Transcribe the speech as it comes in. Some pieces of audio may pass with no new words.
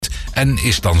en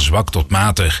is dan zwak tot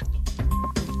matig.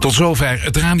 Tot zover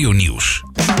het radionieuws.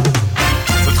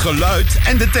 Het geluid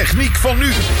en de techniek van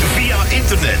nu. Via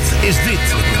internet is dit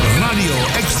Radio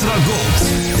Extra Gold.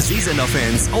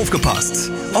 Seesender-Fans, aufgepasst!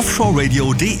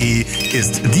 Offshoreradio.de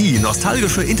ist die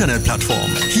nostalgische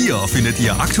Internetplattform. Hier findet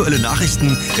ihr aktuelle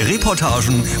Nachrichten,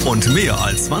 Reportagen und mehr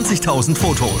als 20.000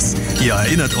 Fotos. Ihr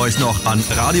erinnert euch noch an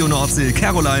Radio Nordsee,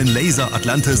 Caroline, Laser,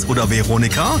 Atlantis oder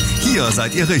Veronika? Hier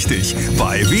seid ihr richtig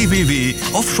bei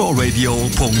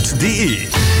www.offshoreradio.de.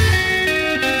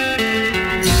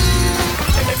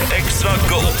 Extra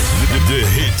Gold. De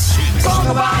hits. Talk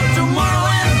about tomorrow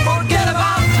and forget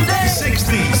about today.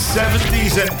 60s,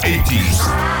 70s en 80s.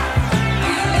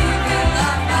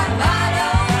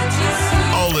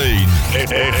 Alleen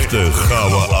echte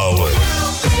gouden ouwe.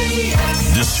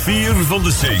 De sfeer van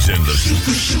de zeezenders.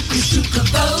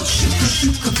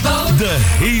 De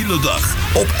hele dag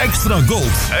op Extra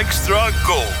Gold. Extra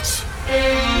Gold.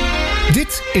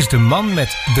 Dit is de man met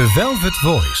The Velvet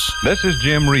Voice. This is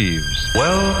Jim Reeves.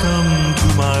 Welcome to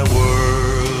my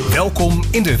world. Welkom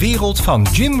in de wereld van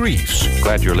Jim Reeves.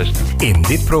 Glad you're listening. In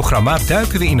dit programma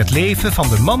duiken we in het leven van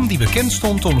de man die bekend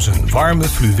stond om zijn warme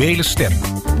fluwelen stem.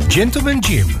 Gentleman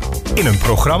Jim. In een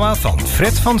programma van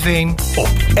Fred van Veen op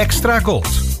Extra Gold.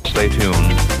 Stay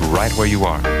tuned, right where you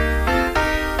are.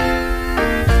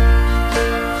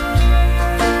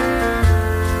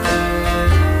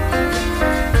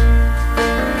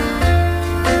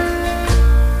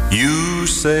 You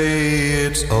say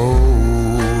it's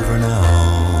over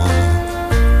now,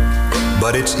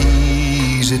 but it's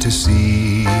easy to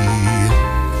see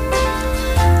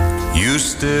you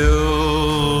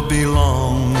still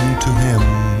belong to him.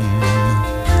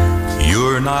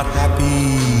 You're not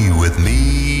happy with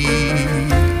me.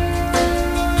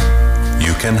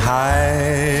 You can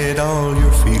hide all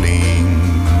your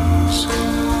feelings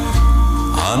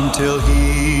until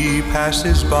he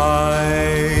passes by.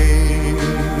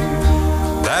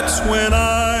 That's when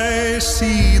I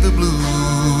see the blues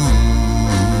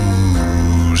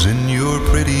in your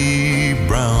pretty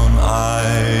brown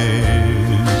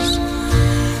eyes.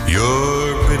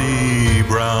 Your pretty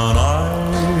brown eyes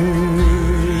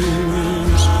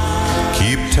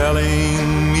keep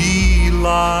telling me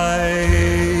lies,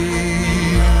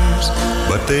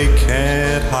 but they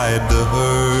can't hide the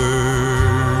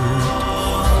hurt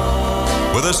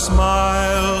with a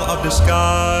smile of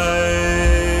disguise.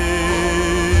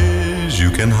 You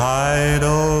can hide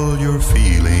all your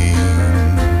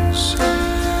feelings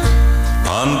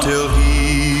until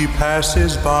he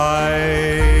passes by.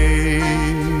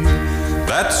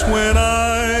 That's when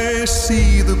I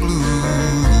see the blues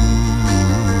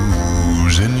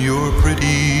in your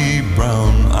pretty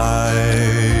brown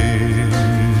eyes.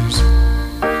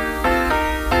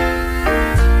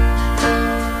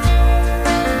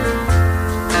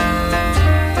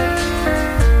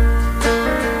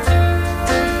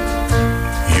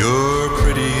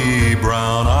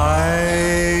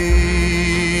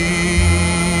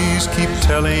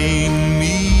 Telling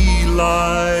me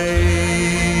lies,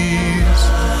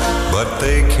 but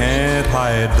they can't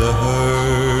hide the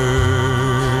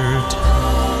hurt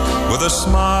with a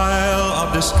smile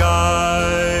of disguise.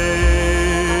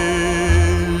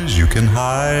 You can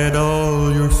hide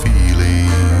all your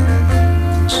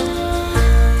feelings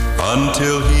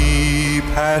until he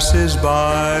passes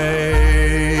by.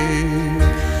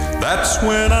 That's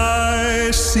when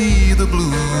I see the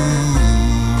blues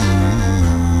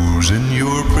in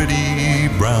your pretty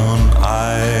brown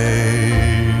eyes.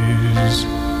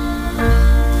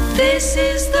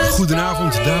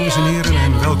 Goedenavond, dames en heren,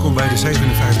 en welkom bij de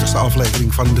 57e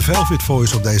aflevering van The Velvet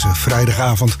Voice op deze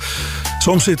vrijdagavond.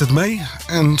 Soms zit het mee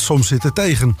en soms zit het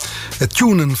tegen. Het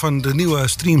tunen van de nieuwe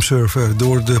streamserver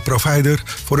door de provider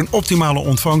voor een optimale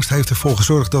ontvangst heeft ervoor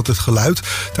gezorgd dat het geluid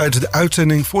tijdens de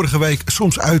uitzending vorige week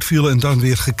soms uitviel en dan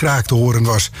weer gekraakt te horen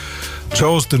was.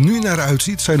 Zoals het er nu naar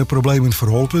uitziet zijn de problemen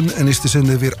verholpen en is de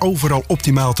zender weer overal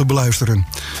optimaal te beluisteren.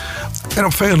 En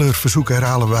op vele verzoeken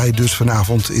herhalen wij dus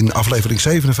vanavond in aflevering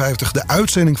 57 de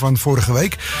uitzending van vorige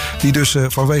week, die dus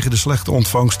vanwege de slechte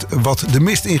ontvangst wat de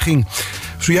mist inging.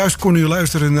 Zojuist kon u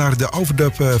luisteren naar de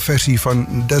overdub-versie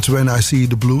van That's When I See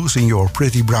the Blues in Your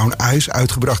Pretty Brown Eyes,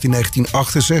 uitgebracht in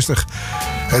 1968.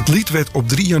 Het lied werd op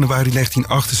 3 januari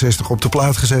 1968 op de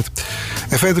plaat gezet.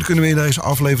 En verder kunnen we in deze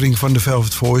aflevering van The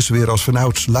Velvet Voice weer als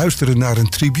vanouds luisteren naar een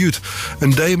tribute.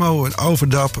 Een demo, een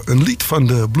overdub, een lied van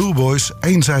de Blue Boys,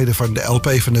 één zijde van de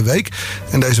LP van de week.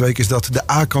 En deze week is dat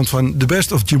de A-kant van The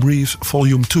Best of Jim Reeves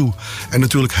Volume 2. En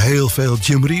natuurlijk heel veel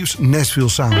Jim Reeves Nashville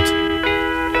Sound.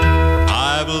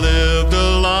 I've lived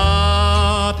a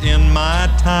lot in my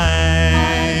time.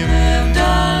 I've lived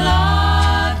a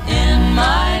lot in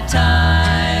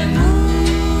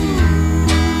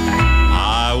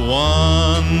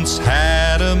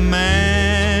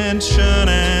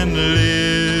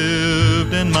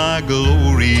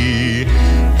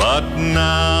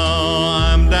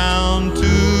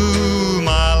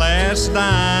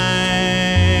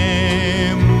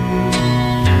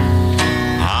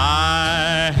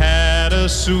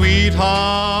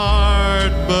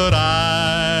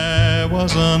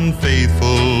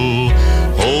unfaithful.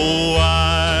 Oh,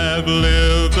 I've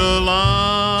lived a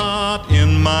lot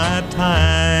in my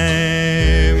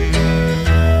time.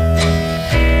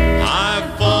 I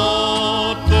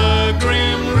fought the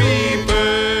grim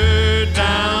reaper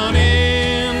down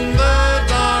in the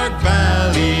dark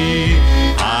valley.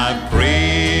 I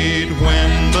prayed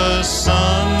when the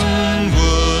sun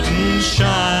wouldn't shine.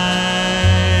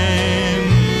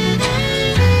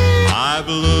 I've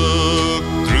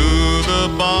looked through the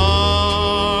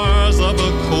bars of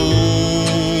a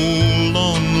cold,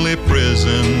 lonely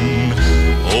prison.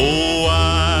 Oh,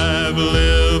 I've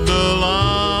lived a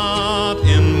lot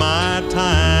in my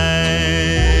time.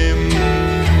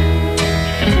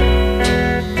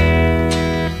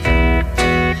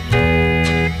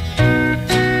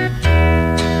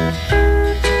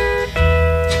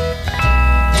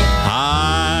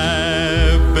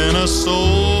 I've been a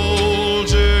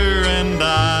soldier and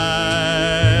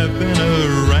I've been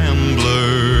a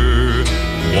rambler.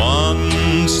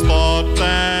 Once thought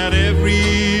that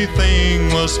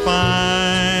everything was fine.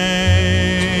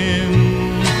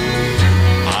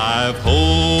 I've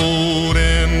hoed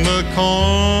in the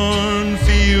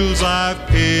cornfields, I've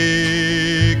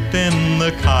picked in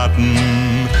the cotton.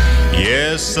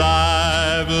 Yes,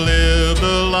 I've lived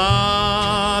a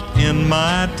lot in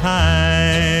my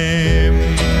time.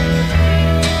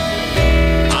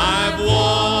 I've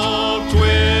walked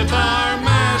with our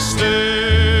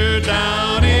master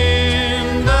down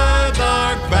in the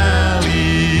dark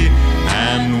valley,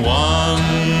 and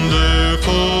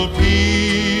wonderful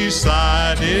peace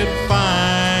I did find.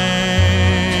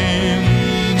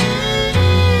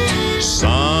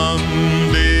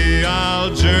 Someday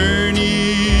I'll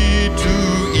journey to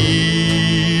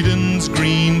Eden's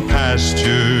green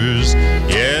pastures.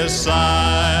 Yes,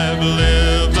 I've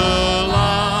lived a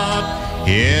lot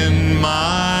in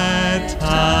my time.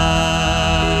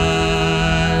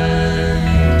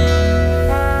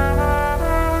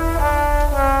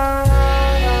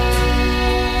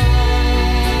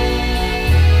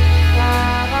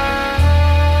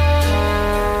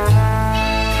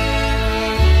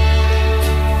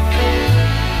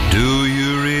 Do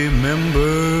you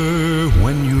remember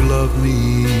when you loved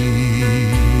me?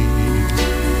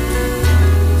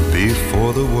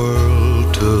 Before the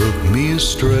world took me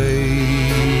astray.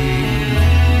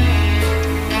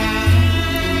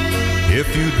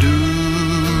 If you do,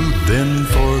 then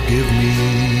forgive me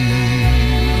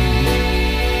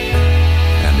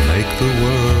and make the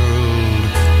world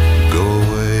go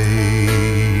away.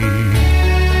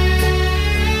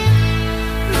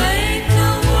 Make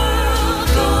the world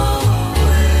go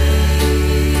away.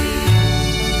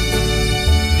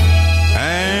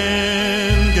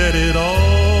 And get it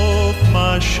off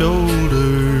my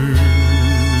shoulders.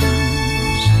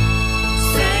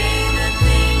 Say the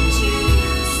things you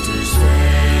used to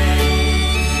say.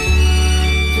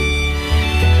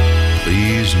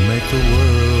 Please make the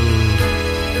world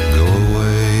go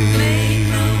away. Make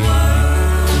the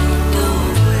world go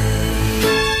away.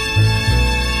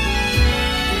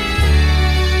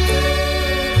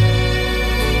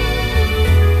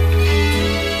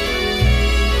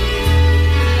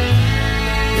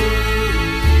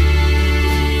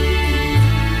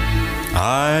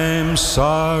 I'm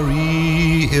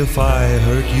sorry if I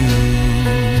hurt you.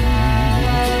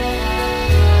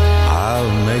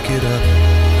 I'll make it up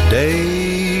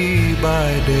day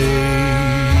by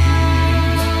day.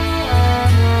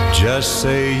 Just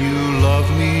say you love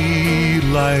me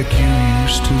like you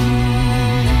used to,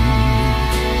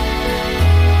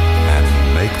 and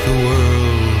make the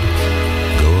world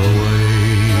go away.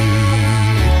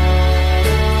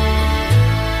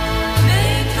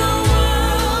 Make the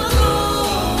world go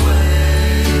away.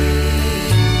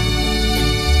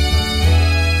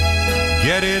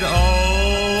 Get it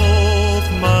off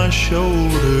my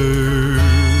shoulders.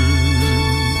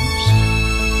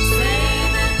 Say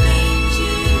the things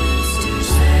you used to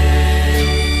say.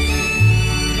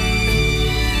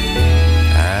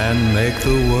 And make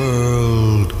the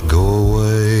world go away.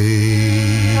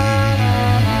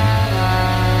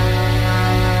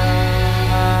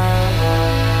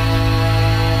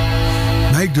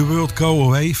 Make the World Go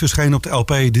Away verscheen op de LP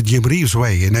The Jim Reeves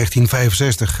Way in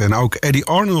 1965. En ook Eddie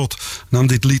Arnold nam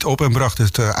dit lied op en bracht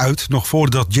het uit nog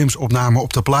voordat Jim's opname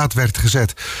op de plaat werd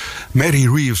gezet.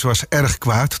 Mary Reeves was erg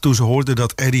kwaad toen ze hoorde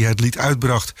dat Eddie het lied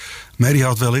uitbracht. Mary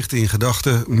had wellicht in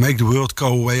gedachten Make the World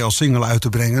Go Away als single uit te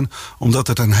brengen, omdat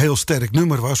het een heel sterk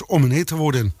nummer was om een hit te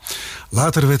worden.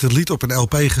 Later werd het lied op een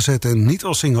LP gezet en niet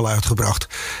als single uitgebracht.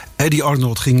 Eddie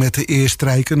Arnold ging met de eer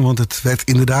strijken, want het werd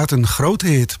inderdaad een grote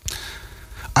hit.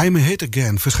 I'm a Hit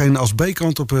Again verscheen als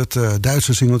B-kant op het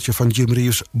Duitse singeltje van Jim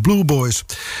Reeves, Blue Boys.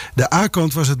 De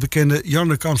A-kant was het bekende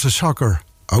Yonder Comes a Sucker.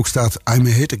 Ook staat I'm a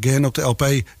Hit Again op de LP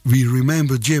We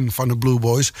Remember Jim van de Blue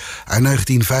Boys uit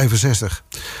 1965.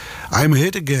 I'm a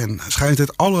Hit Again schijnt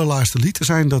het allerlaatste lied te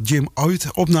zijn dat Jim ooit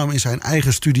opnam in zijn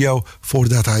eigen studio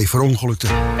voordat hij verongelukte.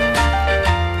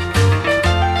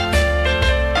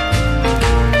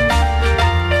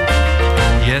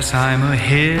 Yes, I'm a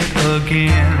hit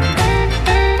again.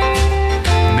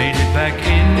 Made it back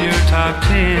in your top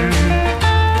 10.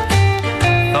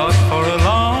 Thought for a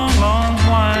long, long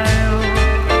while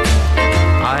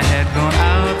I had gone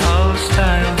out of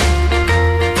style.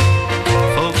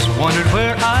 Folks wondered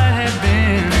where I had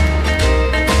been.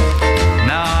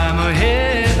 Now I'm a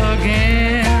hit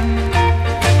again.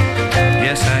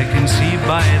 Yes, I can see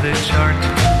by the chart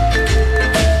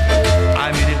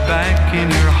I made it back in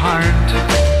your heart.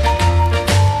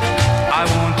 I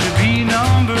want to be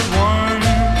number one,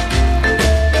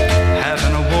 have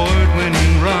an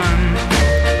award-winning run.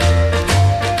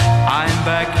 I'm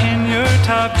back in your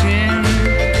top 10.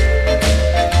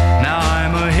 Now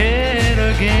I'm a hit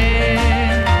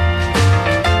again.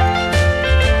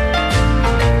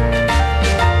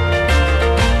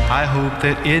 I hope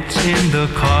that it's in the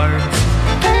cards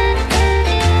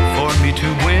for me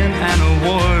to win an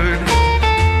award.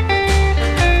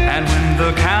 And when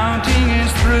the counting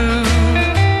is through,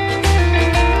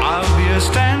 I'll be a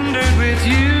standard with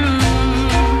you.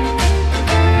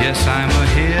 Yes, I'm a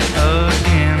hit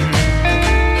again.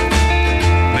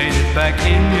 Made it back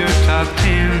in your top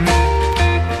 10.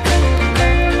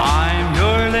 I'm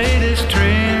your latest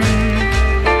trend.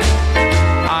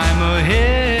 I'm a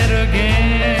hit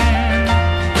again.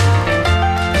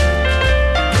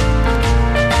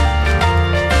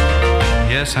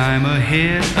 Yes, I'm a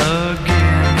hit again.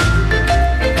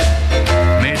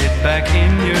 Made it back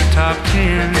in your top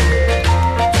 10.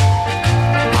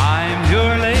 I'm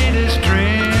your latest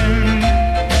trend.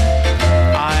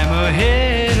 I'm a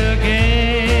hit again.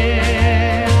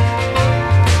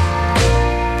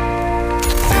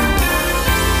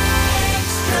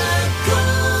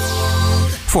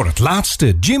 Voor het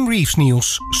laatste Jim Reeves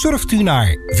nieuws surft u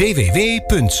naar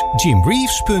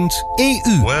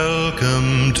www.jimreeves.eu.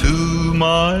 Welcome to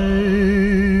my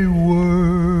world.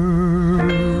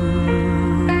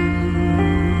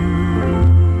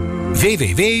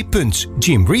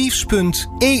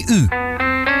 www.jimreeves.eu.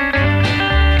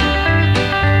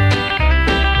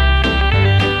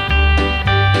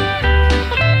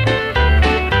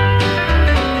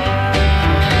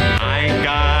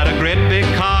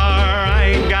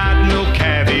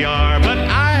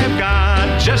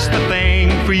 Just the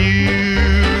thing for you.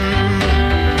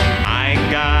 I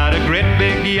got a great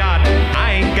big yacht.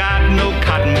 I ain't got no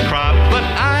cotton crop, but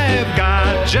I've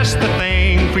got just the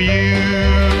thing for you.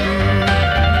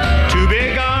 Two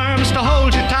big arms to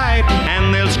hold you tight,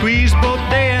 and they'll squeeze both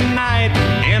day and night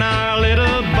in our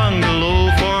little bungalow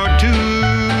for two.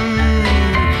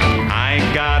 I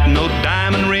ain't got no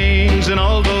diamond rings and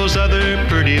all those other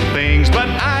pretty things, but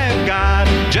I've got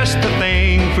just the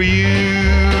thing for you.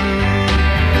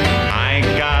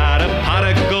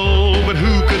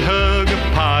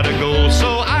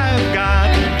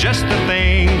 Just the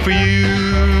thing for you.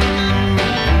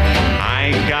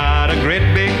 I got a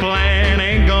great big plan,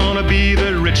 ain't gonna be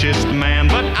the richest man,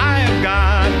 but I've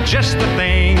got just the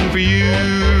thing for you.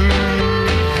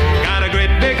 Got a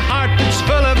great big heart that's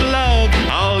full of love,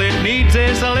 all it needs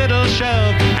is a little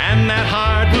shove, and that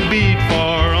heart will beat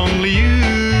for only you.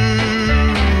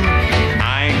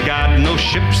 I ain't got no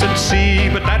ships at sea,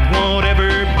 but that won't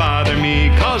ever bother me,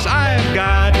 'cause I've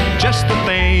got just the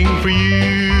thing for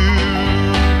you.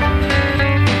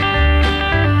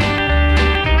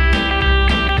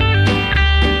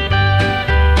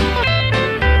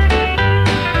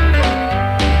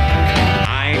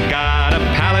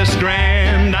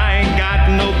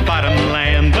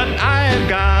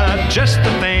 Just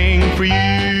the thing for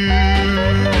you.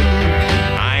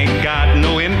 I ain't got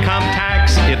no income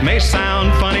tax. It may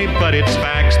sound funny, but it's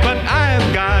facts. But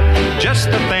I've got just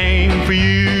the thing for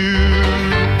you.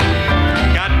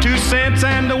 Got 2 cents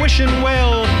and a wishing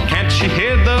well. Can't you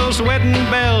hear those wedding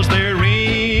bells? They're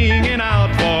ringing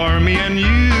out for me and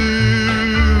you.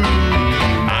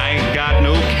 I ain't got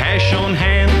no cash on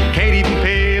hand. Can't even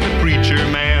pay the preacher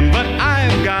man. But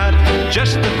I've got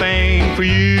just the thing for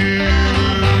you.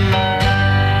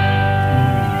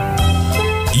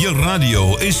 Je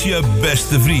radio is je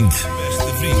beste vriend.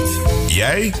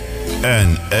 Jij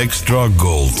en Extra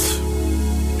Gold.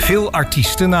 Veel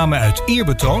artiesten namen uit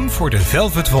eerbetoon voor de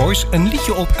Velvet Voice een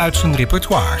liedje op uit zijn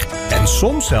repertoire. En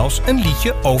soms zelfs een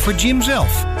liedje over Jim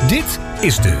zelf. Dit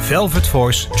is de Velvet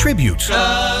Voice Tribute.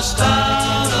 Just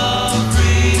out of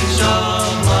reach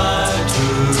of my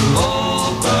true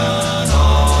open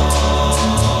arms.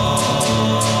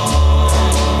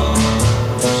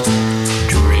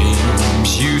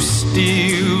 Dreams you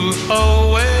steal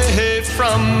away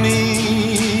from me.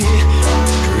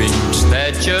 Dreams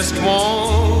that just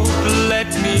won't let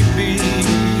me be.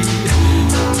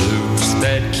 Blues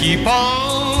that keep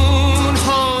on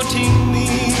haunting me.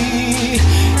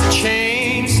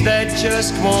 Chains that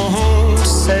just won't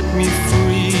set me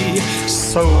free.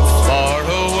 So far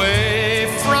away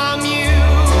from you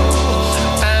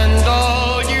and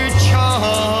all your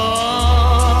charms.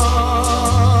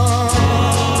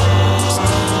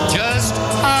 Just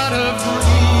out of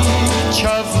reach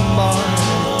of my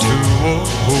two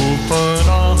open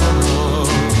arms.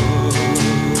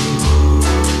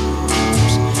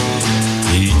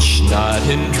 Each night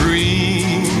in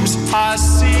dreams I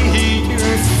see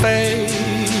your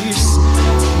face.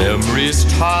 Memories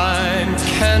time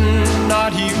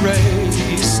cannot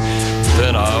erase.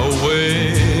 Then I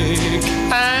wake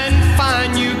and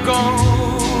find you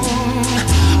gone.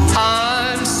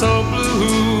 I'm so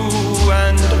blue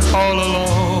and all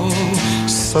alone.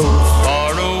 So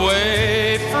far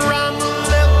away from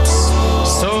lips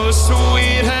so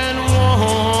sweet and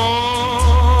warm.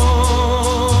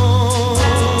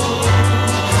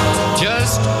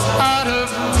 Just out of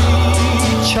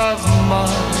reach of my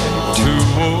two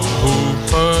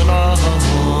open arms.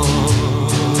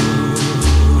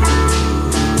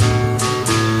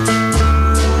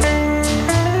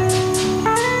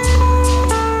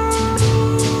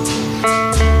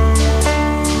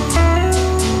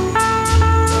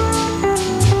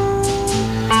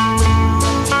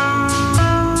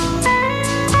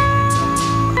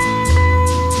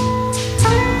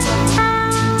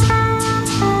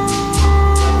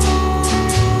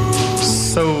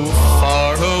 So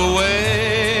far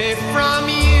away from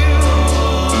you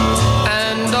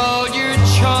and all your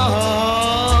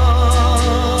charms.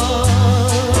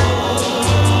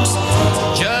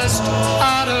 Just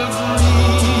out of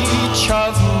reach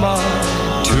of my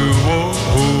two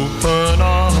open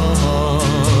arms.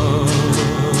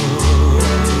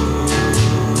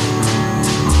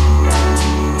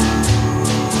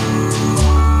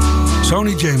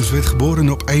 Sonny James werd geboren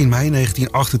op 1 mei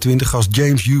 1928 als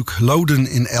James Hugh Loudon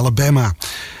in Alabama.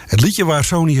 Het liedje waar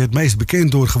Sonny het meest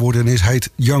bekend door geworden is heet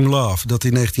Young Love, dat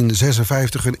in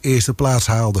 1956 een eerste plaats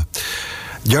haalde.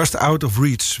 Just Out of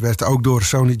Reach werd ook door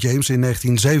Sonny James in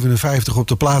 1957 op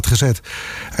de plaat gezet.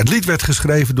 Het lied werd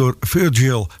geschreven door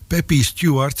Virgil Peppy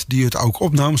Stewart, die het ook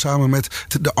opnam samen met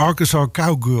de Arkansas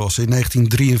Cowgirls in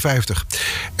 1953.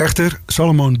 Echter,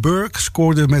 Solomon Burke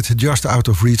scoorde met Just Out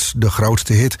of Reach de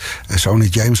grootste hit. Sonny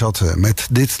James had met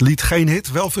dit lied geen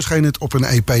hit, wel verscheen het op een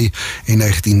EP in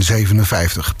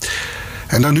 1957.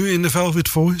 En dan nu in de Velvet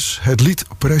Voice. Het lied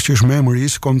Precious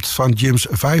Memories komt van Jim's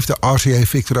 5e RCA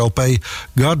Victor LP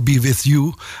God Be With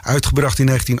You, uitgebracht in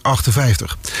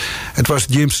 1958. Het was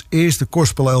Jim's eerste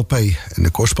gospel LP. En de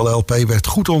gospel LP werd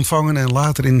goed ontvangen en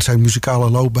later in zijn muzikale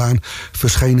loopbaan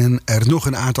verschenen er nog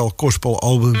een aantal gospel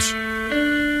albums.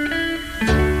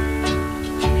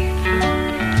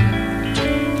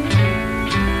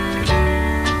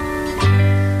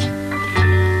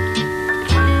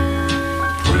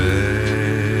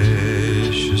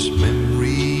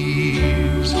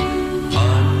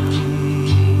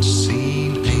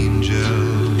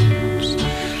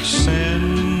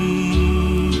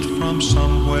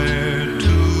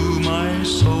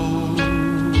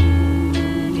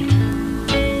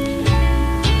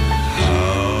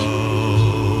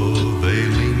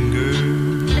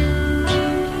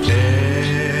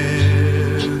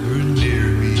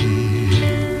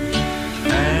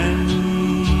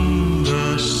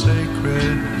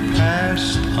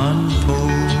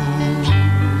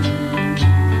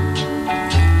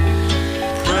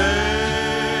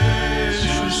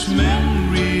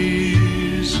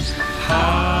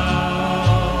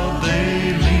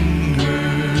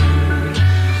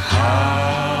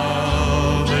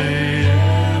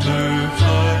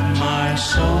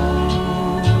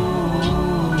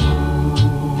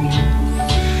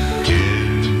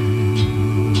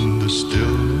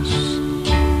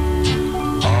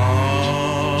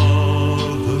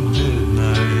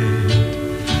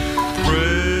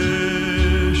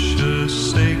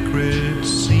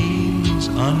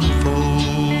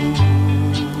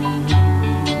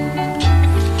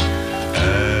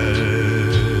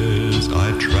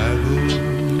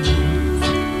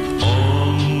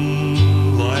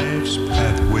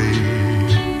 pathway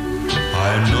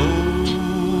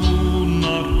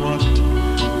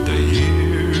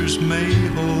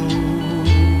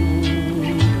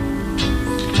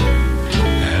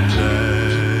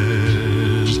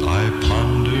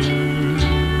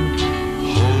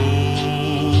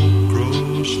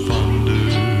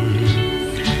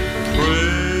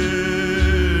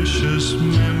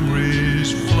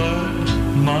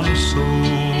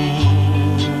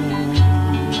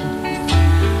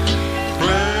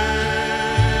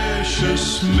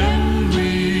precious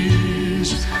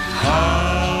memories,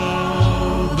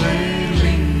 how they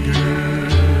linger,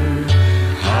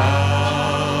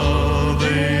 how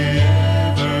they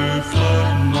ever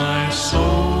flood my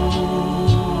soul.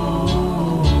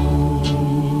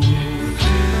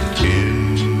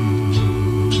 In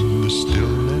the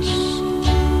stillness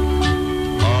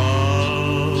of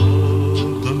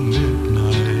the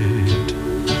midnight,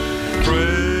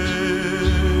 precious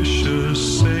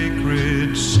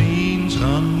sacred scenes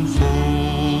unfold.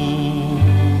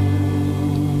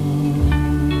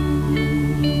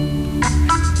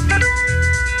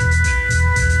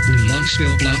 De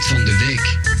langspeelplaat van de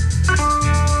week.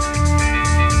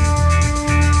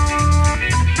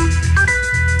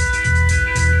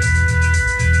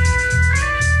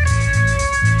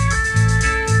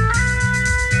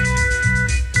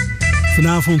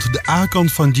 Vanavond de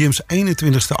A-kant van Jim's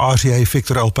 21ste RCA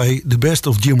Victor LP, The Best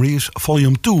of Jim Reeves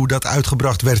Volume 2, dat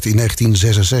uitgebracht werd in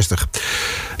 1966.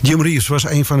 Jim Reeves was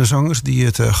een van de zangers die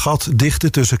het gat dichtte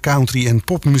tussen country en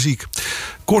popmuziek.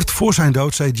 Kort voor zijn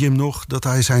dood zei Jim nog dat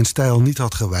hij zijn stijl niet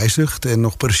had gewijzigd en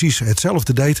nog precies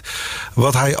hetzelfde deed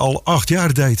wat hij al 8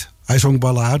 jaar deed. Hij zong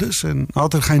ballades en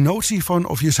had er geen notie van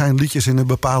of je zijn liedjes in een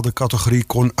bepaalde categorie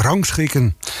kon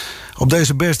rangschikken. Op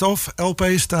deze Best of LP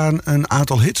staan een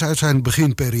aantal hits uit zijn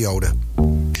beginperiode.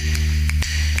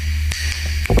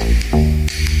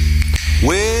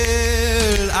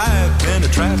 Well, I've been a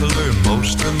traveler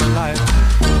most of my life.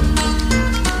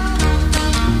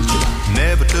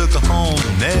 Never took a home,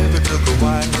 never took a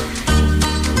wife.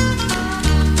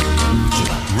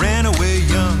 Ran away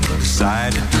young,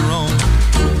 decided to roam.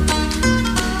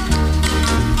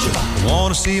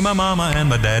 Want to see my mama and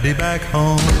my daddy back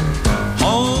home.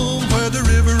 Home where the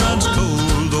river runs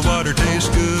cold, the water tastes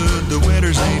good, the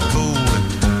winters ain't cold.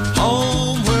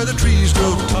 Home where the trees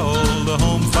grow tall, the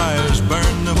home fires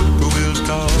burn, the whippoorwills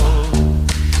call.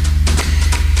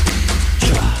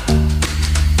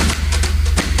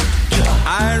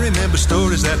 I remember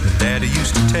stories that my daddy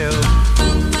used to tell.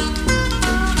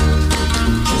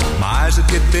 My eyes would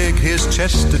get big, his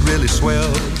chest would really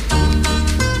swell.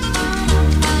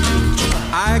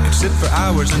 I could sit for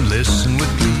hours and listen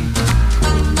with glee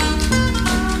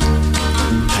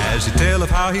as he tell of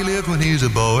how he lived when he's a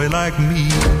boy like me.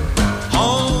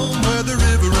 Home where the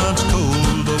river runs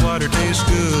cold, the water tastes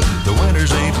good, the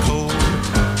winters ain't cold.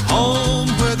 Home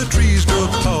where the trees grow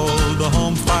tall, the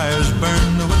home fires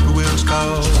burn, the whippoorwills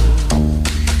call.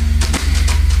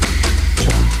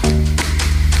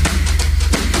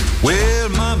 Well,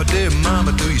 mama, dear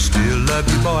mama, do you still love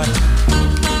your boy?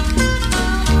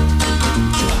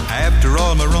 After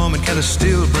all my roaming, can I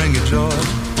still bring you joy?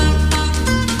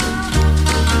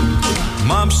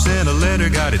 Mom sent a letter,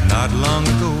 got it not long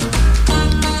ago.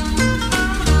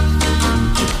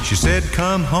 She said,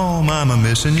 come home, I'm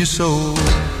a-missing you so.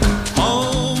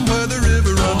 Home where the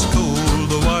river runs cold,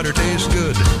 the water tastes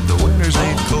good, the winters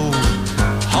ain't cold.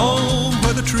 Home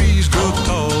where the trees grow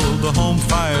tall, the home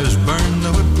fires burn,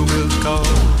 the whippoorwills call.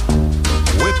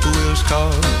 Whippoorwills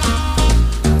call.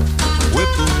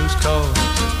 Whippoorwills call.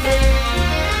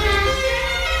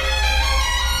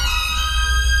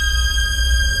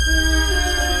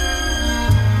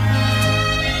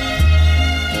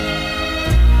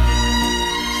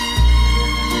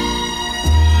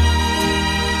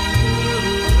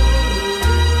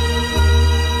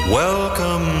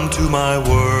 Welcome to my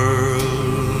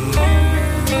world.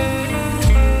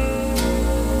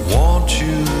 Won't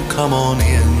you come on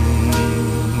in?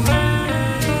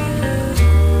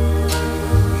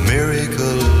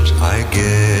 Miracles, I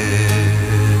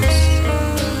guess,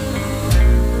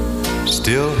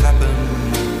 still happen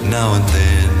now and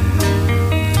then.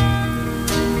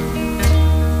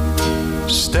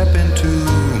 Step into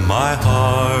my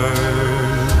heart.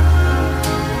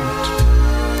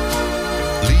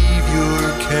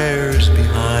 Cares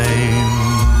behind.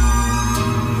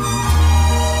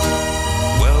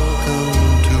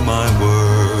 Welcome to my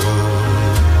world,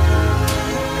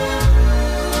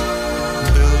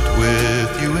 built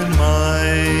with you in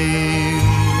mind.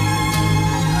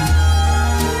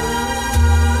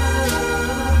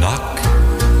 Knock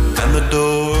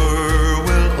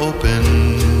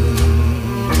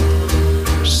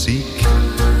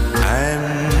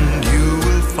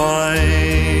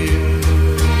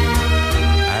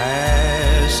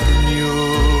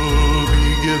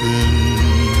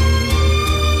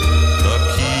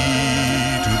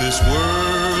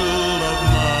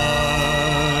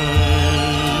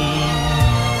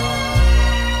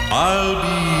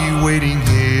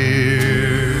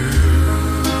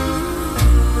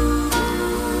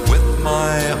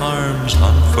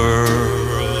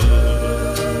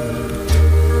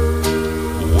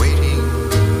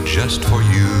just for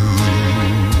you.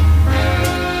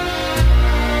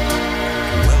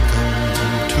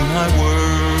 Welcome to my world.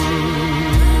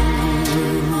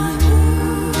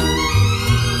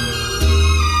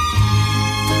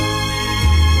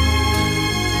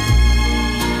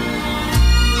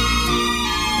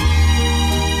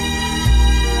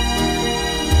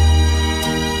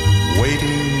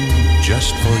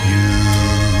 Just for you.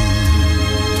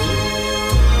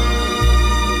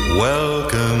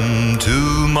 Welcome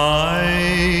to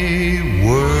my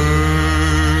world.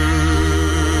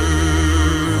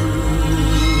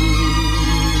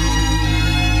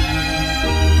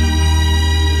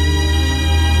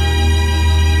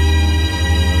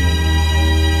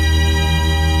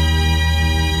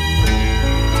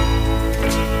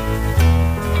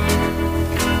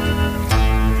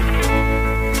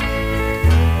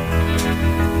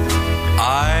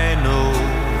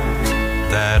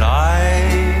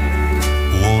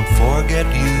 Forget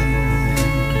you,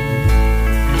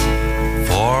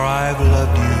 for I've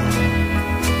loved you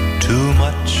too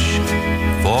much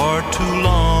for too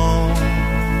long.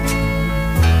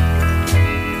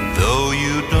 Though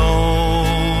you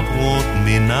don't want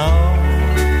me now,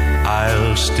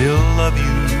 I'll still love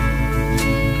you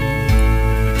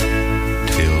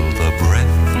till the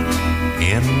breath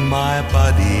in my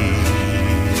body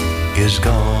is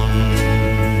gone.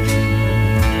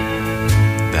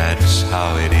 That's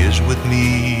how it is with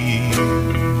me,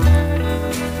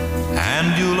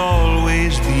 and you'll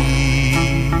always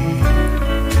be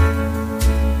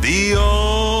the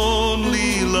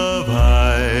only love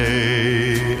I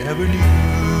ever knew.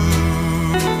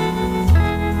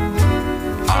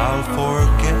 I'll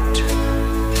forget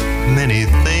many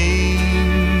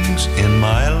things in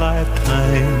my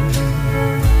lifetime,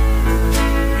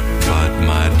 but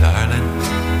my darling,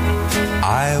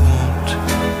 I won't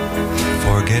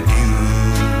forget you.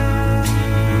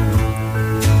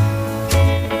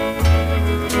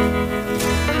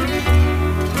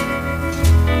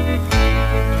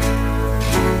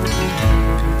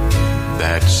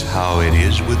 That's how it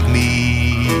is with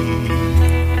me,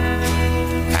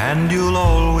 and you'll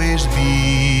always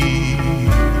be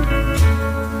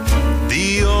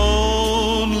the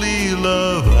only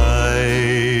love I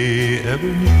ever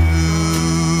knew.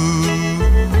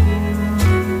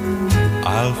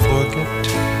 I'll forget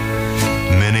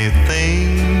many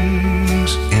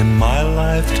things in my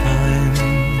lifetime,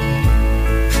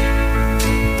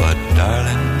 but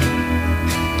darling,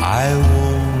 I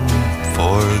won't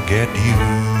forget you.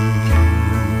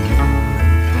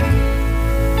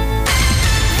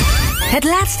 Het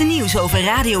laatste nieuws over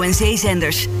radio- en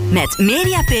zeezenders. Met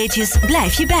Mediapages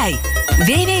blijf je bij.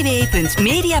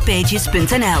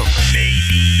 www.mediapages.nl.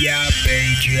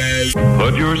 Mediapages.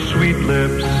 Put your sweet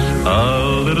lips a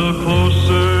little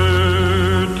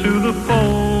closer to the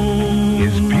phone.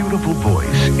 His beautiful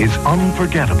voice is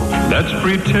unforgettable. Let's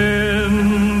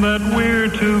pretend that we're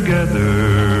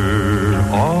together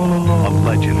all alone. A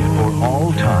legend for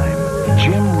all time,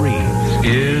 Jim Reeves.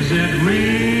 Is it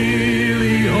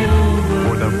really over?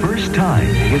 For the first time,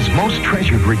 his most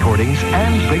treasured recordings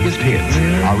and biggest hits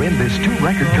are in this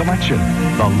two-record collection,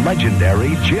 the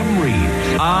legendary Jim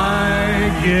Reeves. I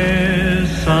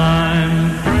guess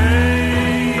I'm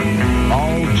praying.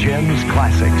 All Jim's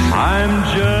classics. I'm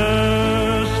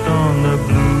just on the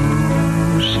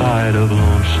blue side of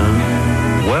lonesome.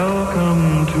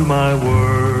 Welcome to my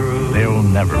world. There'll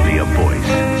never be a voice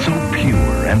so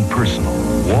pure and personal.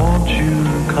 Won't you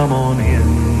come on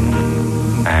in?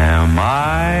 Am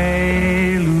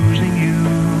I losing you?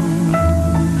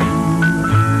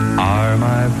 Are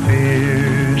my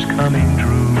fears coming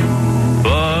true?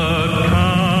 But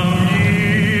come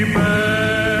ye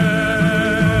back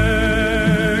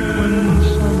when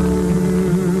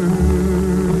summer's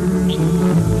in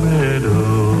the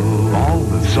meadow. All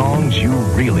the songs you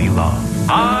really love.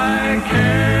 I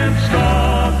can't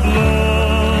stop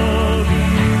loving.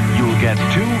 You'll get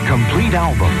two complete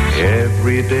albums.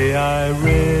 Every day I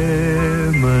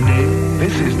reminisce.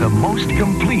 This is the most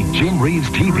complete Jim Reeves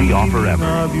TV offer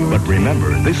ever. But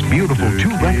remember, this beautiful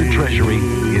two-record treasury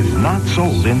is not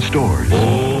sold in stores.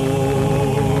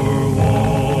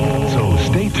 So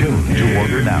stay tuned to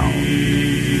order now.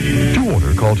 To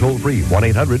order, call toll-free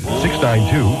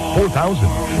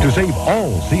 1-800-692-4000 to save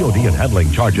all COD and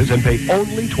handling charges and pay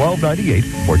only $12.98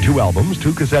 for 2 albums,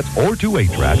 2 cassettes, or 2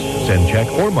 8-tracks. Send check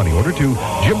or money order to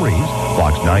Jim Reeves,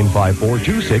 Box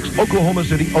 95426, Oklahoma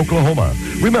City, Oklahoma.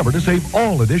 Remember, to save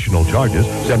all additional charges,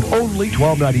 send only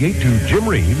 $12.98 to Jim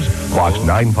Reeves, Box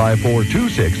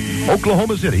 95426,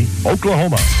 Oklahoma City,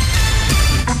 Oklahoma.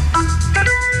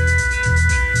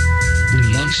 De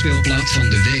langspeelplaat van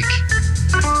de week.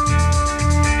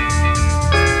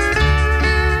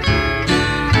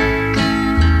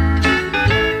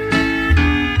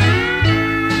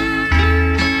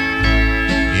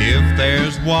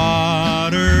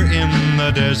 water in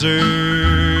the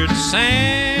desert,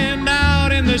 sand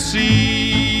out in the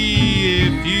sea.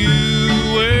 If you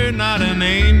were not an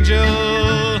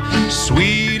angel,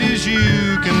 sweet as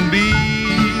you can be,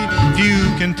 if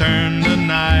you can turn the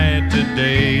night to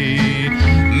day,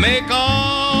 make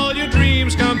all your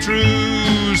dreams come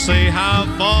true, say how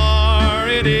far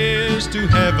it is to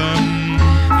heaven,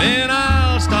 then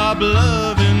I'll stop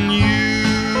loving you.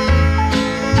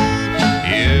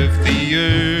 If the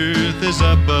earth is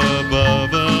up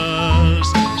above us,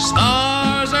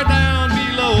 stars are down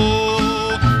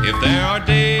below, if there are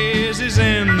daisies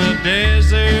in the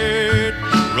desert,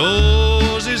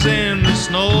 roses in the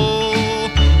snow,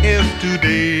 if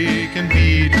today can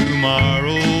be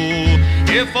tomorrow,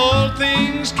 if old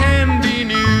things can be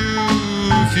new,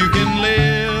 if you can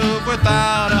live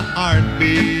without a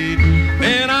heartbeat,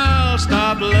 then I'll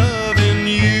stop loving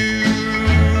you.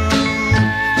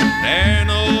 There are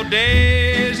no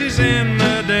daisies in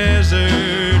the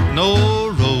desert, no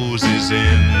roses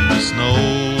in the snow.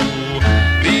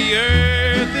 The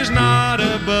earth is not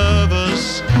above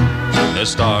us, the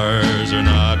stars are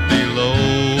not below.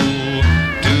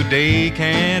 Today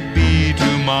can't be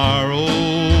tomorrow,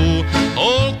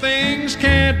 old things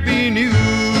can't be new.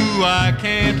 I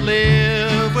can't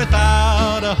live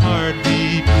without a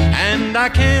heartbeat, and I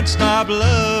can't stop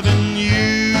loving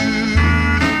you.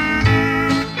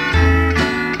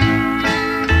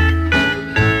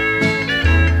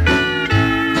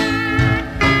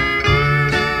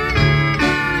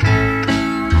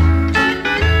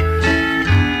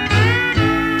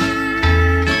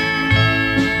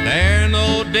 There are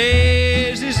no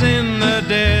daisies in the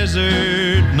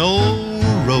desert, no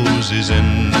roses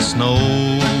in the snow.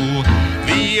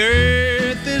 The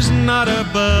earth is not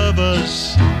above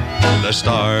us, the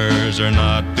stars are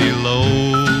not below.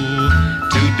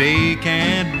 Today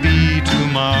can't be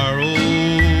tomorrow,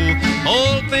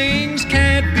 old things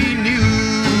can't be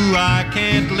new. I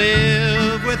can't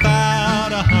live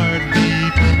without a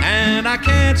heartbeat, and I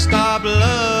can't stop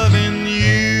loving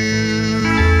you.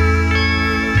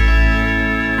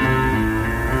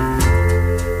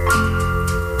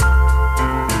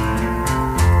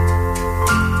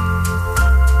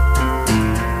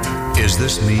 Is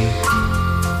this me?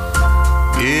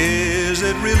 Is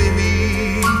it really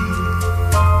me?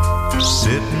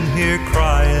 Sitting here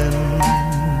crying.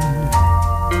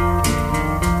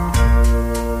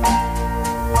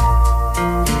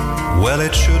 Well,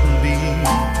 it shouldn't be.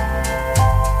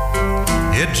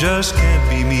 It just can't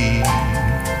be me.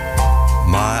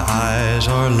 My eyes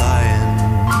are lying.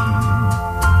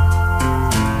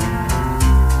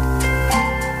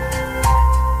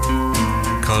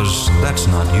 Cause that's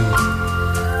not you.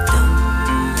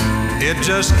 It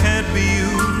just can't be you.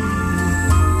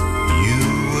 You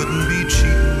wouldn't be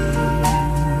cheating.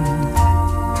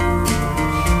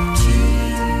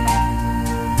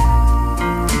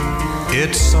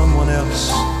 It's someone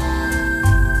else.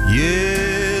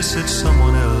 Yes, it's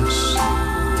someone else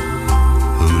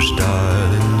whose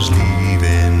darling's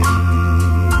leaving.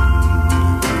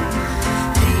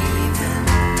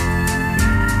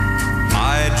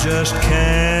 I just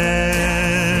can't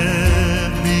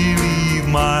believe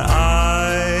my eyes.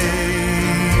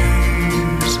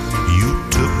 You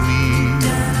took me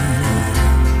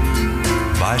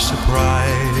by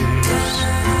surprise.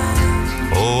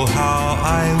 Oh, how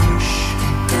I wish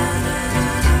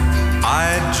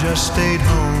I'd just stayed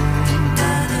home.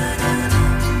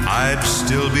 I'd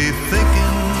still be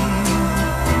thinking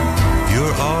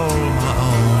you're all my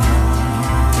own.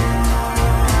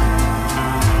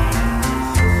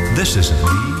 This isn't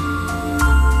me.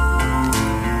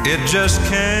 It just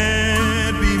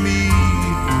can't be me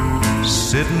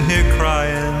sitting here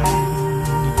crying.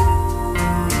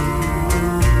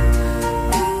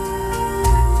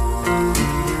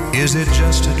 Is it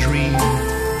just a dream?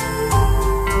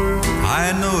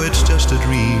 I know it's just a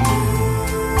dream.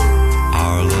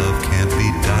 Our love can't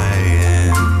be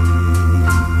dying.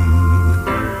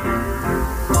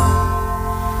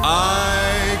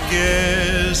 I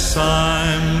guess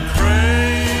I'm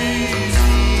crazy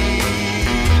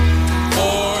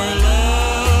for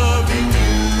loving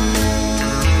you.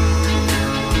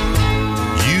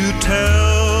 You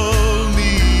tell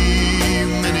me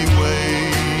many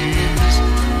ways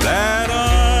that I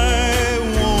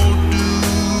won't do.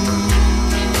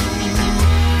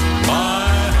 My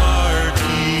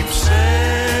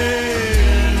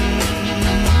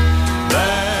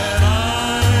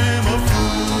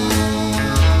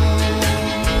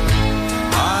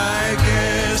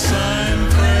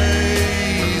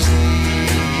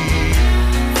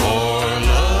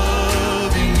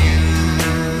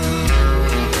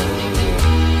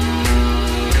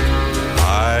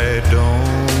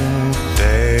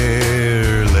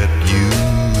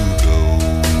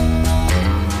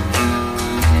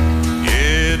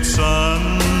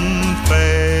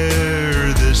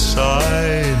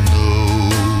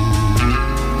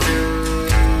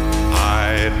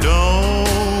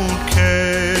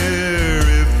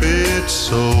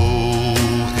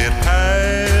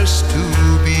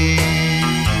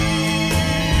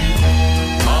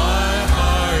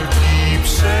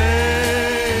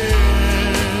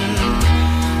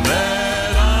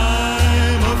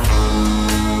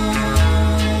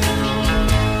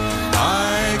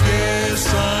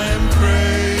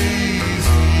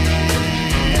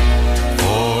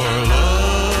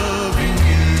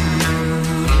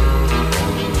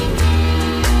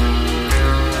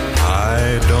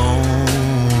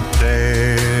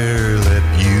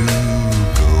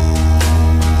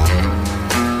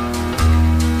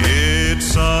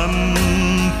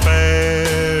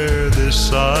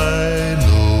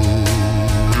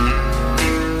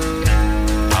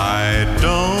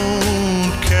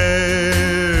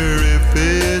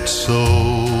so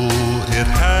it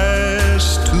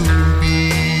has to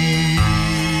be.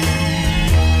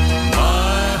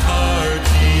 My heart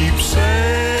keeps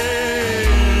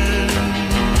saying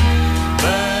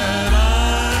that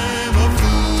I'm a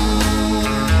fool.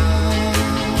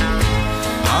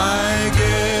 I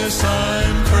guess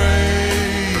I'm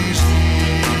crazy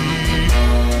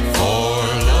for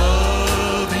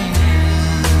loving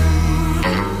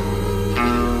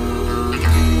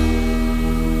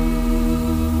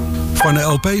Van de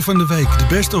LP van de week, The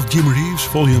Best of Jim Reeves,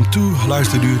 Volume 2,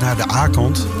 luistert u naar de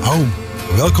A-kant, Home.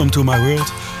 Welcome to my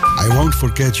world, I won't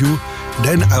forget you,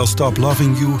 Then I'll stop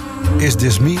loving you, Is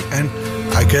this me, and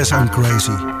I guess I'm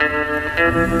crazy.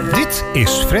 Dit is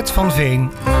Fred van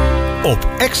Veen op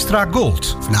Extra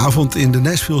Gold. Vanavond in de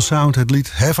Nashville Sound het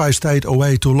lied Have I Stayed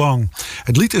Away Too Long.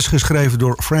 Het lied is geschreven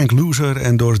door Frank Loesser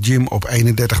en door Jim op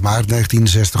 31 maart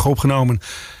 1960 opgenomen.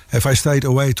 Have I Stayed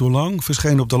Away Too Long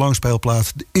verscheen op de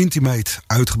langspeelplaat The Intimate,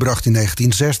 uitgebracht in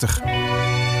 1960.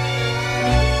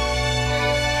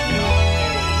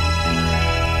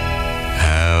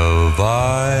 Have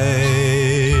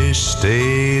I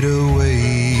stayed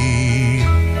away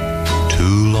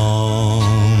too long?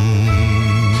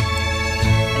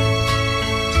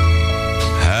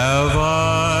 Have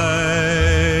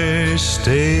I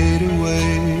stayed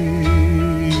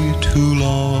away too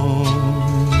long?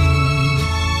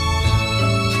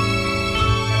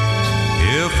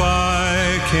 If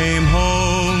I came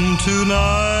home tonight,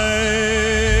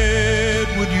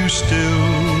 would you still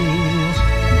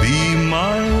be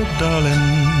my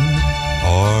darling,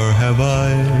 or have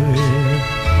I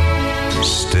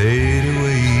stayed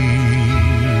away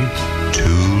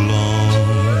too long?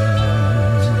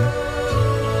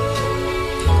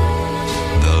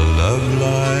 The love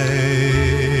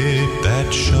light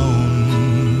that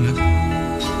shone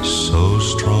so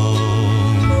strong,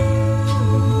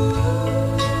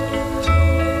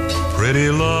 pretty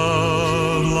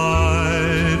love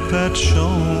light that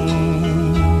shone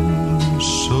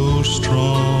so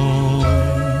strong.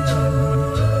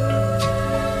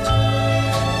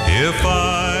 If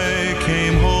I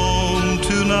came home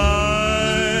tonight,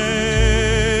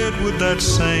 would that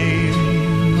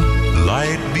same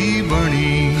light be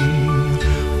burning,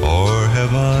 or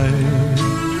have I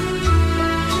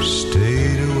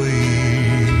stayed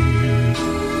away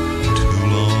too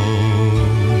long?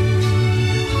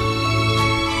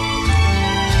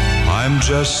 I'm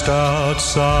just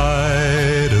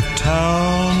outside of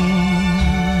town,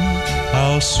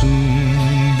 I'll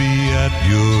soon be at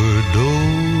your door.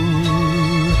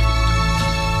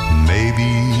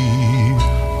 Maybe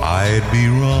I'd be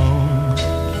wrong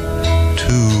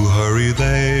to hurry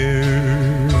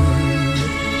there.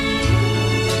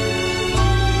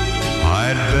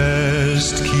 I'd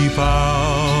best keep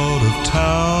out of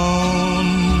town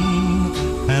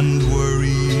and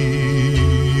worry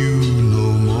you no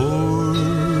more,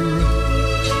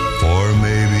 for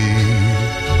maybe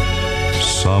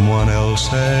someone else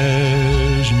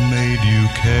has made you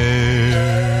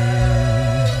care.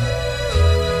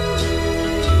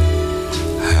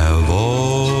 Have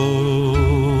all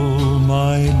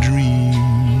my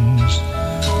dreams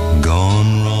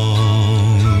gone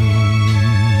wrong?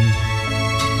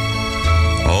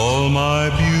 All my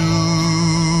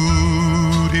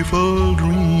beautiful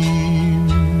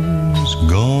dreams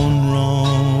gone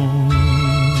wrong?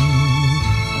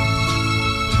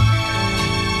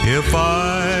 If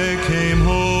I came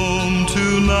home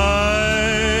tonight,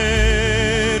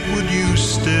 would you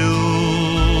still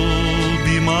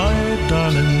be my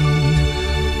darling,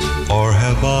 or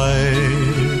have I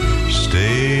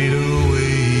stayed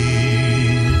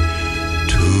away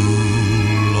too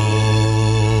long?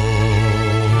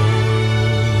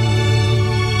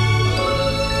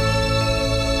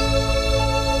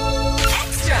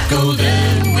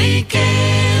 Golden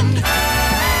Weekend.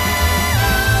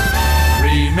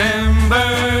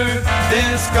 Remember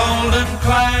this golden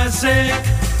classic.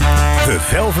 The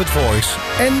Velvet Voice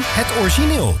en het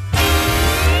origineel.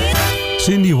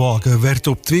 Cindy Walker werd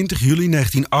op 20 juli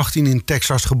 1918 in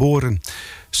Texas geboren.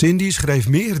 Cindy schreef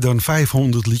meer dan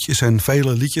 500 liedjes en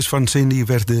vele liedjes van Cindy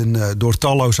werden door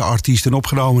talloze artiesten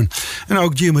opgenomen. En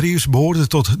ook Jim Reeves behoorde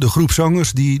tot de groep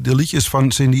zangers die de liedjes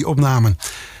van Cindy opnamen.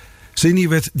 Cindy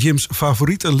werd Jim's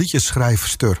favoriete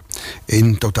liedjesschrijfster.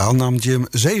 In totaal nam Jim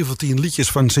 17 liedjes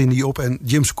van Cindy op en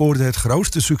Jim scoorde het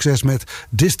grootste succes met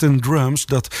Distant Drums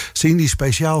dat Cindy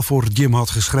speciaal voor Jim had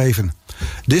geschreven.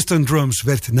 Distant Drums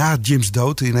werd na Jim's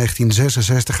dood in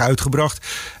 1966 uitgebracht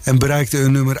en bereikte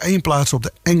een nummer 1 plaats op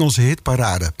de Engelse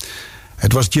hitparade.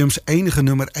 Het was Jim's enige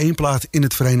nummer 1 plaat in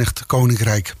het Verenigd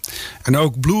Koninkrijk. En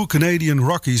ook Blue Canadian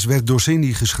Rockies werd door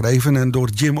Cindy geschreven en door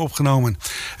Jim opgenomen.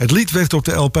 Het lied werd op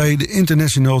de LP The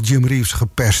International Jim Reeves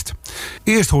geperst.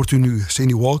 Eerst hoort u nu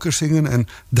Cindy Walker zingen en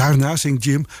daarna zingt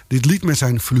Jim dit lied met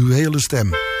zijn fluwelen stem.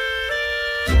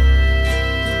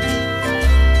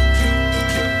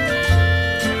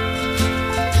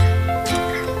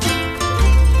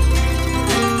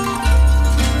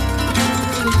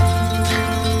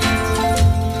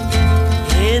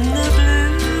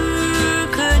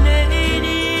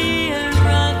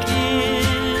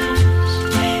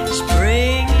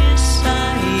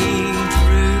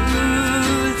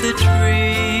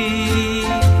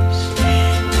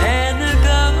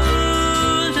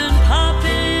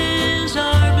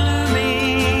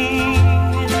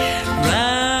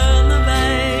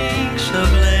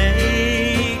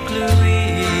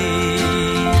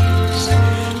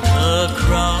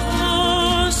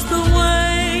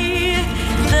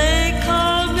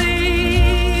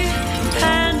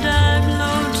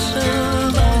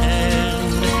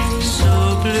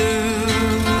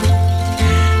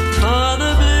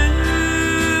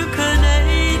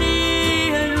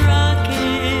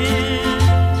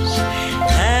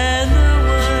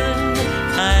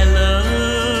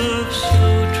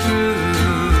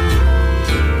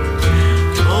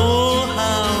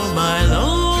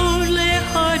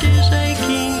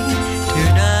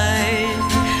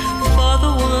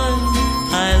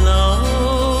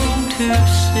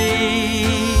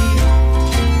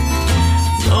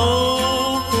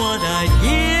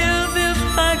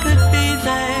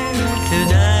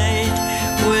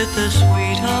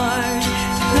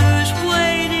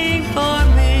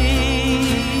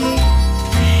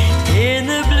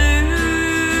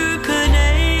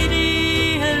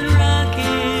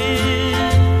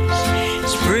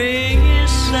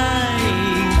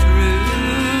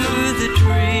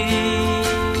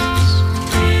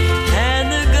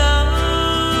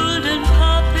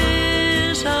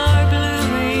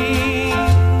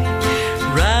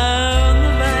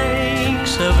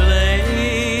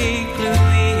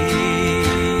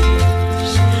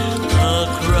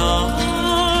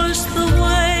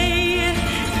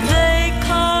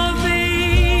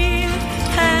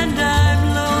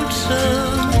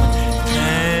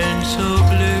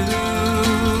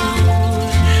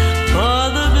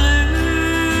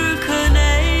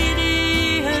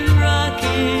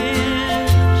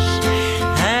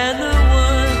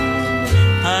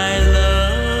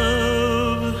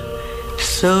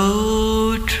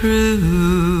 So true.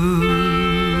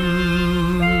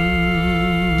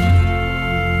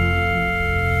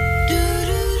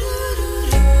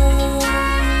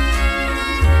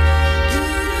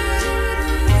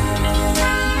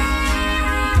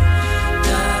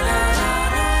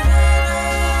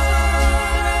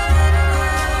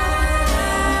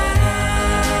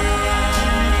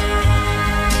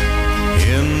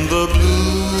 In the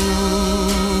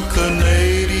blue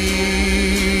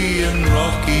Canadian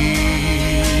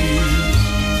Rockies,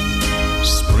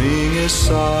 spring is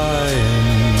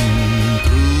sighing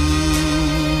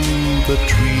through the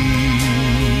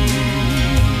trees,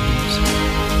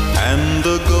 and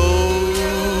the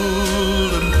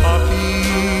golden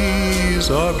poppies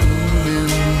are blooming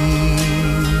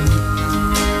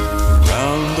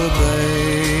round the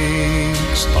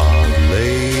banks of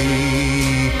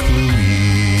Lake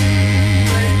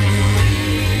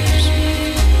Louise.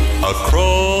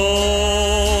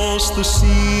 Across the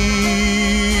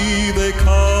sea they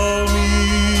call me,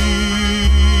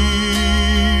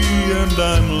 and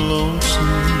I'm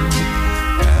lonesome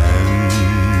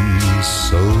and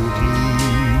so blue.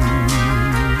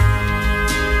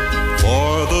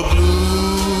 For the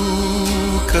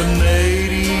blue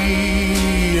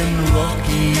Canadian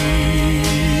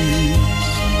Rockies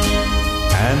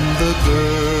and the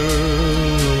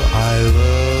girl I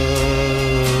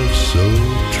love so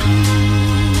true.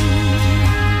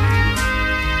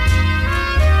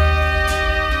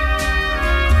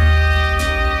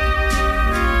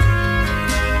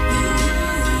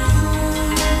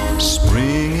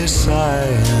 Spring is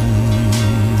sighing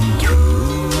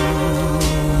through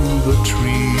the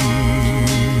trees,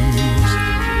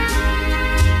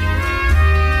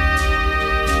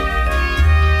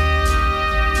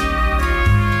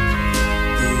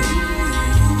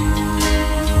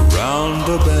 round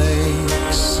the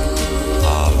banks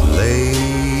of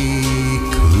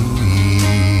Lake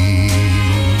Louise.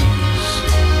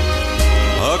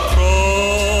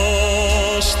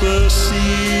 Across the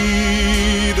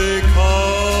sea they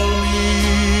call me,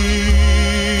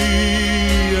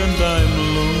 and I'm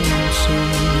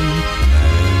lonesome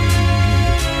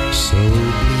and so blue.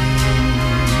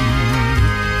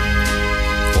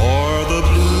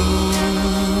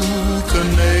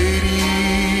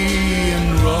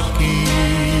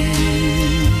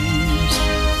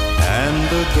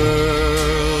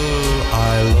 girl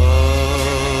I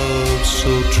love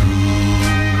so true.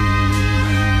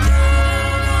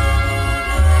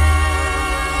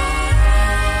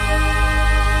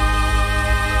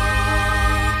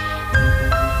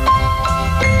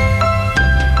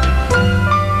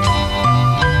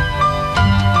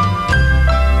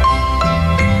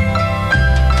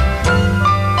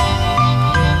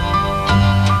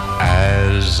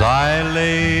 As I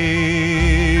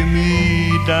lay me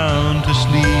down to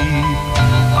sleep,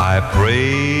 I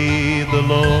pray the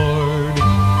Lord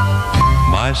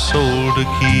my soul to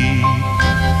keep,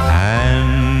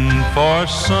 and for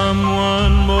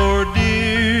someone more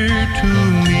dear to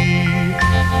me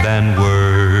than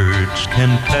words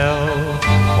can tell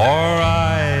or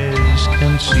eyes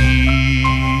can see.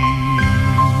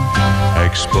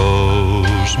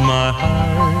 Expose my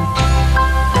heart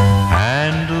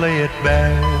and lay it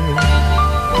bare.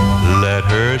 Let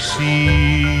her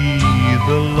see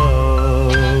the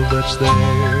love that's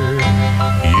there.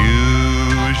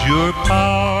 Use your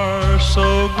power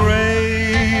so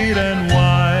great and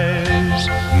wise.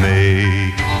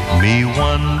 Make me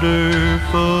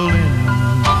wonderful in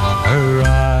her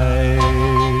eyes.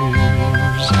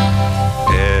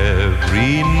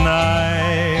 Every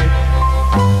night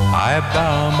I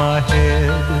bow my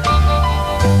head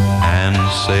and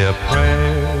say a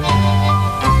prayer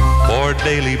for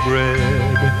daily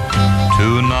bread.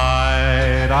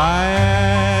 Tonight I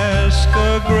ask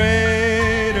a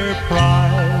greater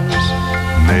prize.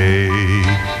 Make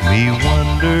me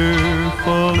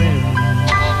wonderful in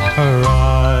her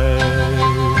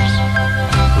eyes.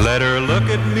 Let her look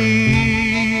at me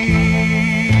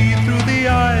through the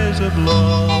eyes of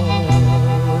love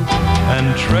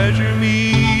and treasure me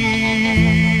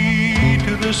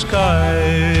to the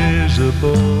skies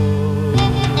above.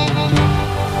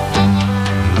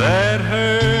 Let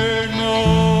her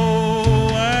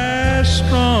know as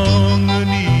strong a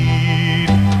need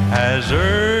as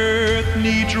earth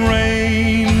needs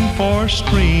rain for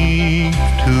strength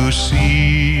to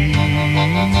seed.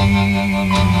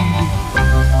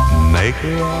 Make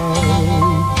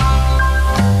love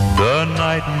the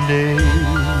night and day.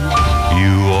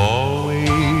 You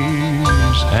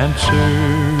always answer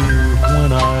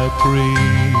when I pray.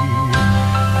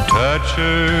 Touch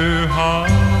her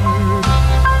heart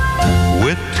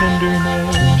with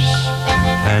tenderness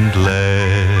and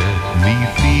let me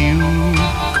feel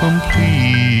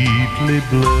completely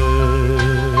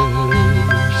blessed.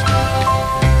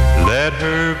 Let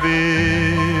her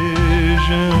vision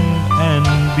and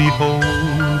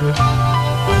behold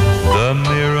the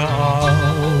mirror of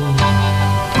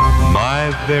my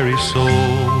very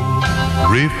soul.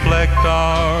 Reflect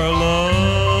our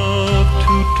love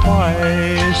to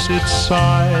twice its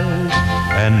size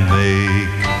and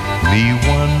make me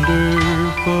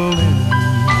wonderful in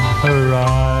her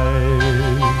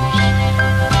eyes.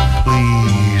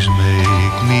 Please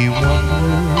make me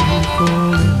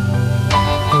wonderful in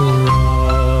her eyes.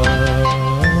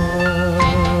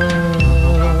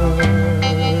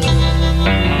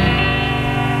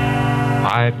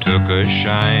 I took a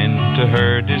shine to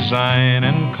her design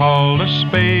and called a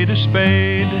spade,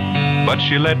 but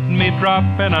she let me drop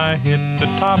and I hit the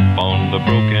top on the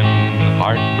broken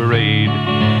heart parade.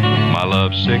 My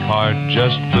lovesick heart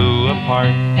just flew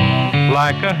apart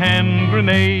like a hand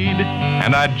grenade,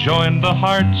 and I joined the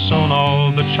hearts on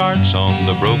all the charts on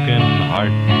the broken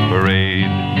heart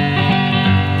parade.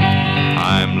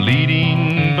 I'm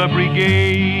leading the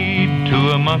brigade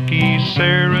to a monkey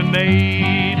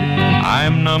serenade.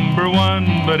 I'm number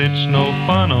one, but it's no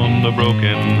fun on the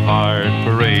broken heart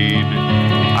parade.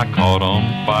 I caught on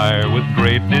fire with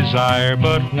great desire,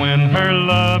 but when her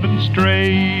lovin'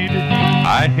 strayed,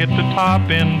 I hit the top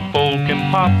in folk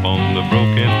and pop on the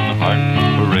broken heart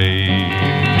parade.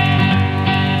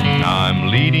 Now I'm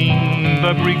leading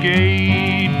the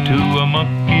brigade to a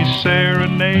monkey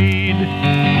serenade.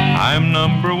 I'm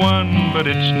number one, but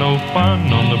it's no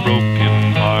fun on the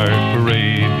broken heart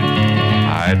parade.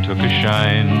 I took a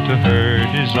shine to her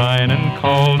design and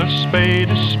called a spade,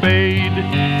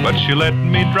 but she let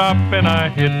me drop and I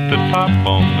hit the top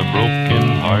on the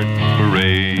broken heart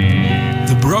parade.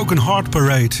 The Broken Heart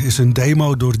Parade is een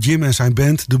demo door Jim en zijn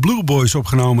band The Blue Boys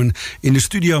opgenomen in de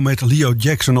studio met Leo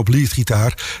Jackson op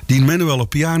leadgitaar, Dean Manuel op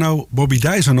piano, Bobby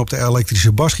Dyson op de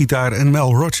elektrische basgitaar en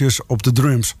Mel Rogers op de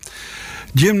drums.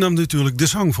 Jim nam natuurlijk de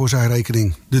zang voor zijn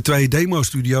rekening. De 2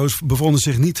 demo-studio's bevonden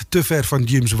zich niet te ver van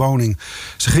Jim's woning.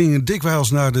 Ze gingen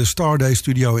dikwijls naar de Starday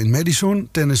Studio in Madison,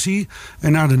 Tennessee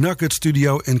en naar de Nugget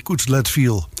Studio in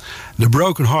Coutts-Leadville. The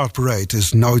Broken Heart Parade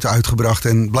is nooit uitgebracht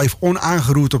en bleef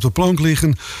onaangeroerd op de plank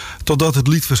liggen totdat het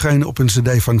lied verscheen op een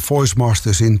cd van Voice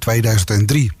Masters in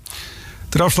 2003.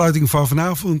 Ter afsluiting van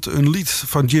vanavond een lied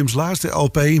van Jim's laatste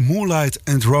LP, Moonlight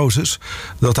and Roses,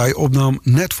 dat hij opnam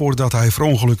net voordat hij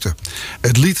verongelukte.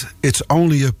 Het lied It's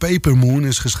Only a Paper Moon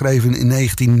is geschreven in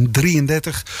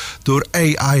 1933 door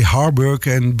A.I. Harburg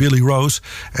en Billy Rose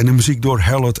en de muziek door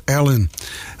Harold Allen.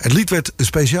 Het lied werd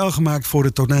speciaal gemaakt voor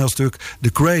het toneelstuk The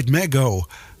Great Mago,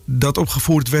 dat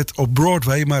opgevoerd werd op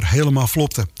Broadway, maar helemaal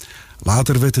flopte.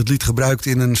 Later werd het lied gebruikt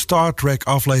in een Star Trek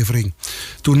aflevering.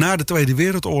 Toen na de Tweede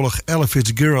Wereldoorlog Ella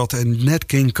Fitzgerald en Nat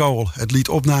King Cole het lied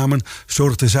opnamen,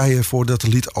 zorgden zij ervoor dat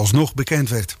het lied alsnog bekend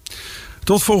werd.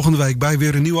 Tot volgende week bij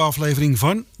weer een nieuwe aflevering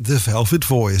van The Velvet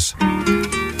Voice.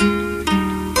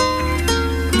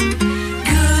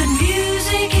 Good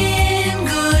music in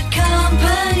good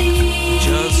company.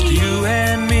 Just you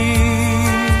and me.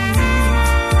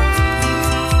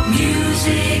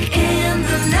 Music in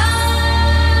the night.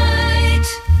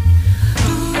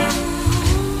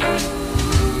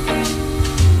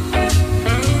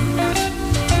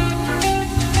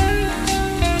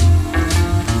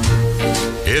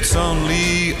 It's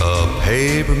only a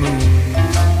paper moon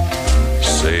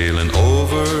sailing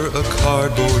over a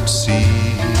cardboard sea,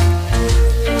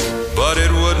 but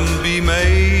it wouldn't be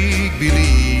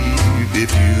make-believe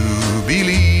if you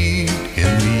believed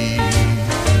in me.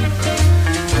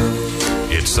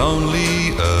 It's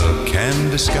only a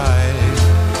canvas sky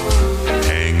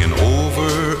hanging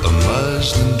over a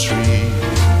muslin tree,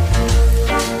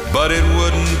 but it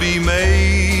wouldn't be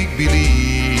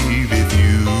make-believe if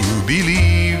you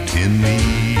believed in me.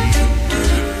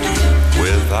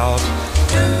 Without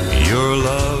your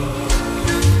love,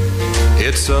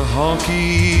 it's a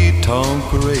honky-tonk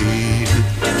parade.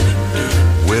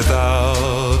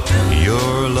 Without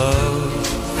your love,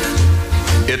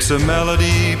 it's a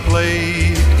melody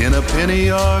played in a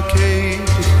penny arcade.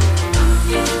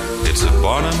 It's a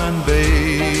Barnum and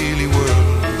Bailey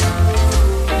world,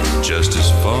 just as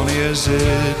phony as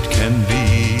it can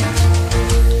be.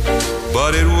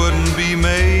 But it wouldn't be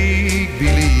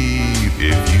make-believe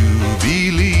if you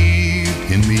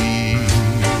believed in me.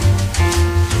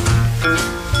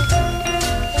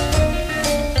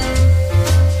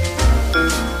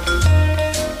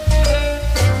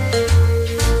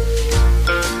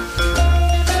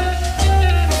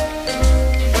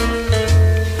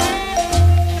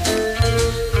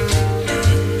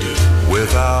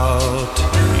 Without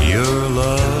your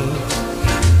love,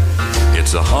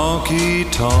 it's a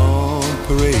honky-tonk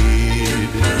parade.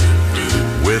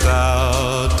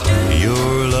 Without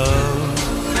your love,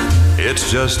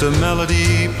 it's just a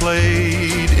melody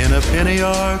played in a penny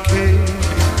arcade.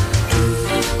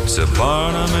 It's a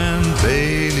Barnum and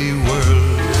Bailey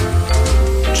world,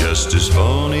 just as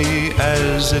phony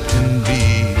as it can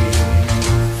be.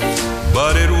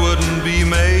 But it wouldn't be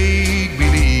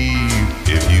make-believe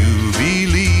if you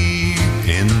believe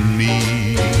in me.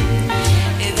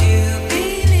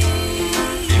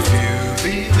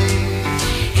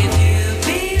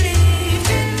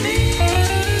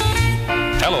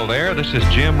 Hello there, this is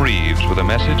Jim Reeves with a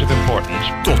message of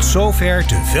importance. Tot zover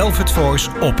de Velvet Voice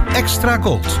op Extra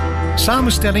Gold.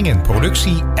 Samenstelling en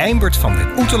productie Eimert van den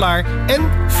Oetelaar en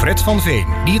Fred van Veen,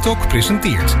 die het ook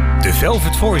presenteert. De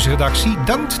Velvet Voice-redactie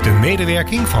dankt de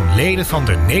medewerking van leden van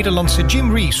de Nederlandse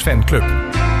Jim Reeves fanclub.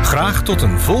 Graag tot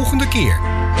een volgende keer.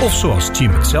 Of zoals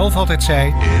Jim het zelf altijd zei: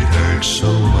 It hurts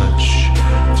so much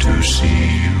to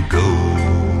see you go.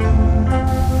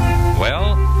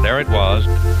 Well, there it was.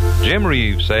 Jim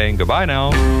Reeves saying goodbye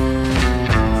now.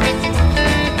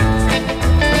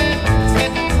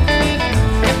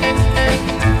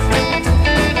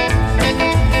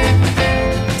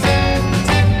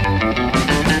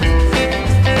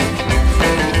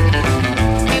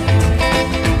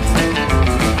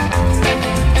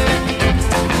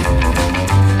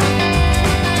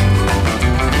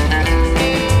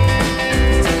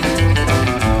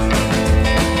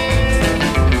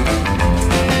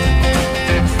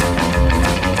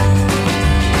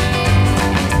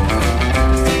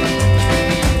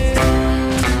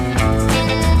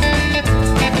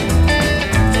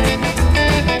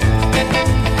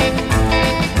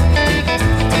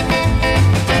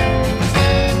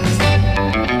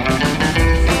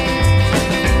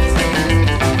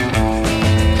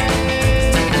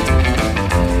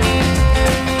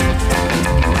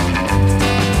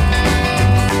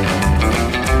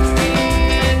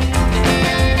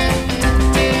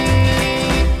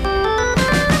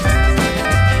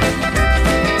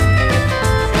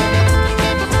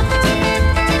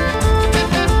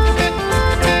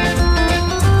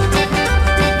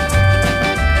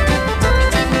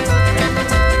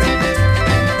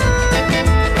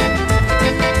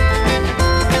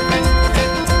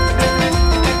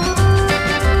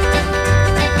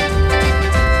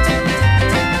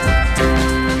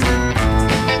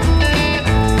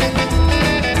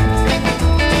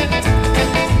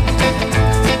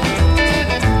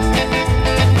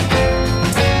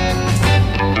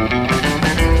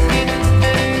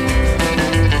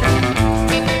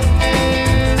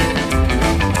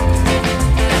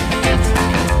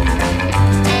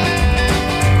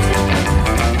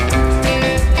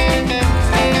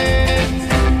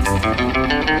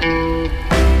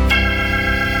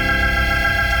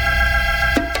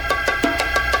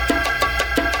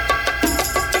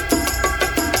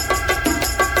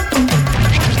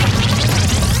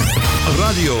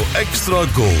 Radio Extra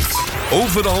Gold.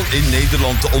 Overal in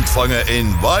Nederland te ontvangen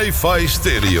in wifi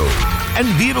stereo.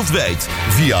 En wereldwijd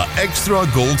via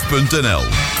extragold.nl.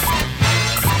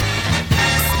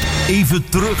 Even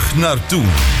terug naar toen.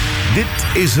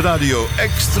 Dit is Radio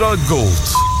Extra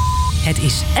Gold. Het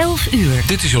is 11 uur.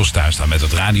 Dit is Jos Tuinstra met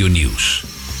het Radio Nieuws.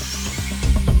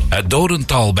 Het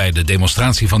dodental bij de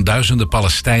demonstratie van duizenden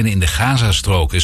Palestijnen in de Gazastrook is